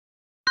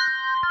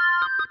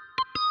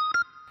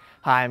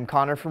Hi, I'm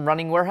Connor from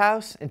Running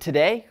Warehouse, and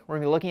today we're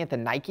going to be looking at the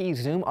Nike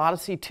Zoom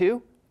Odyssey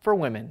 2 for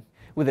women.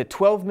 With a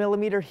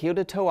 12mm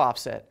heel-to-toe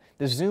offset,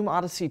 the Zoom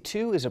Odyssey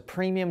 2 is a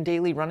premium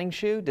daily running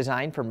shoe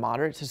designed for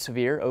moderate to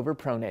severe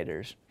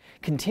overpronators.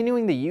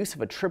 Continuing the use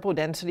of a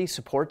triple-density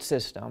support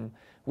system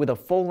with a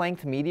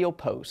full-length medial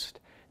post,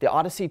 the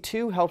Odyssey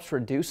 2 helps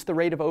reduce the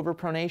rate of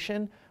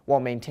overpronation while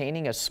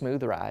maintaining a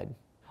smooth ride.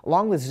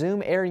 Along with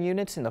Zoom Air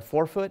units in the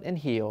forefoot and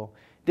heel,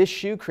 this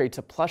shoe creates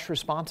a plush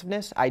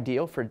responsiveness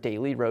ideal for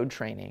daily road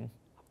training.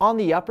 On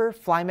the upper,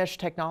 fly mesh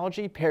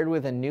technology paired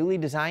with a newly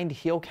designed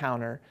heel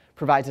counter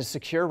provides a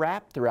secure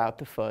wrap throughout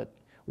the foot.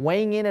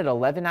 Weighing in at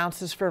 11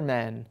 ounces for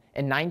men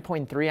and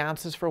 9.3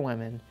 ounces for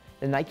women,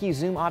 the Nike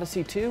Zoom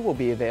Odyssey 2 will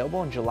be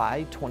available in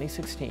July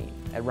 2016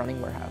 at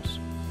Running Warehouse.